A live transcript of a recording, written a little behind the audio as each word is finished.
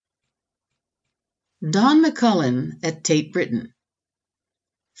Don McCullin at Tate Britain.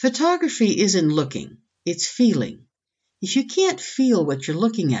 Photography isn't looking, it's feeling. If you can't feel what you're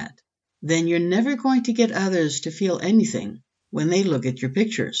looking at, then you're never going to get others to feel anything when they look at your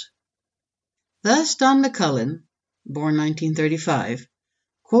pictures. Thus Don McCullin, born 1935,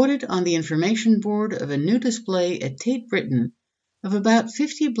 quoted on the information board of a new display at Tate Britain of about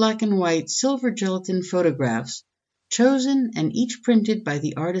 50 black and white silver gelatin photographs, chosen and each printed by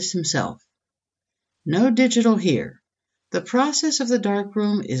the artist himself. No digital here. The process of the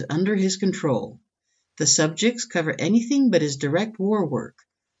darkroom is under his control. The subjects cover anything but his direct war work,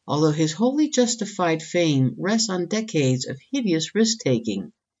 although his wholly justified fame rests on decades of hideous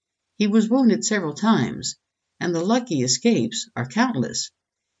risk-taking. He was wounded several times, and the lucky escapes are countless,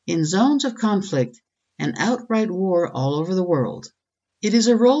 in zones of conflict and outright war all over the world. It is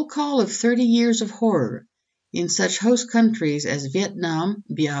a roll call of 30 years of horror in such host countries as Vietnam,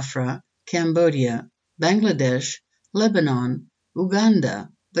 Biafra, Cambodia, Bangladesh, Lebanon, Uganda,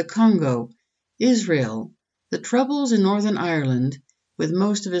 the Congo, Israel, the troubles in Northern Ireland, with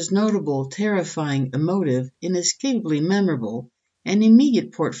most of his notable, terrifying, emotive, inescapably memorable, and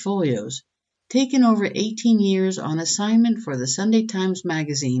immediate portfolios, taken over 18 years on assignment for the Sunday Times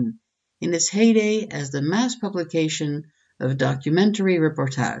Magazine, in its heyday as the mass publication of documentary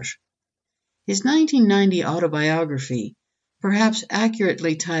reportage. His 1990 autobiography, perhaps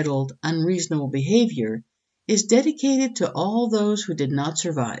accurately titled Unreasonable Behavior, is dedicated to all those who did not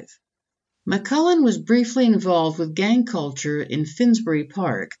survive. McCullin was briefly involved with gang culture in Finsbury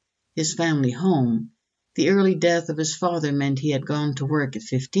Park, his family home. The early death of his father meant he had gone to work at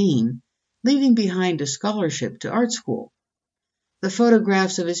 15, leaving behind a scholarship to art school. The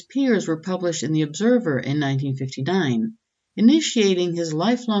photographs of his peers were published in The Observer in 1959, initiating his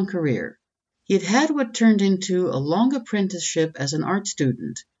lifelong career. He had had what turned into a long apprenticeship as an art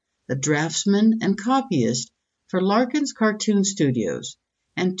student, a draftsman and copyist for Larkin's Cartoon Studios,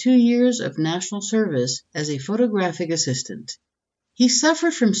 and 2 years of national service as a photographic assistant. He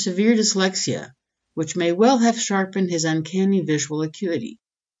suffered from severe dyslexia, which may well have sharpened his uncanny visual acuity.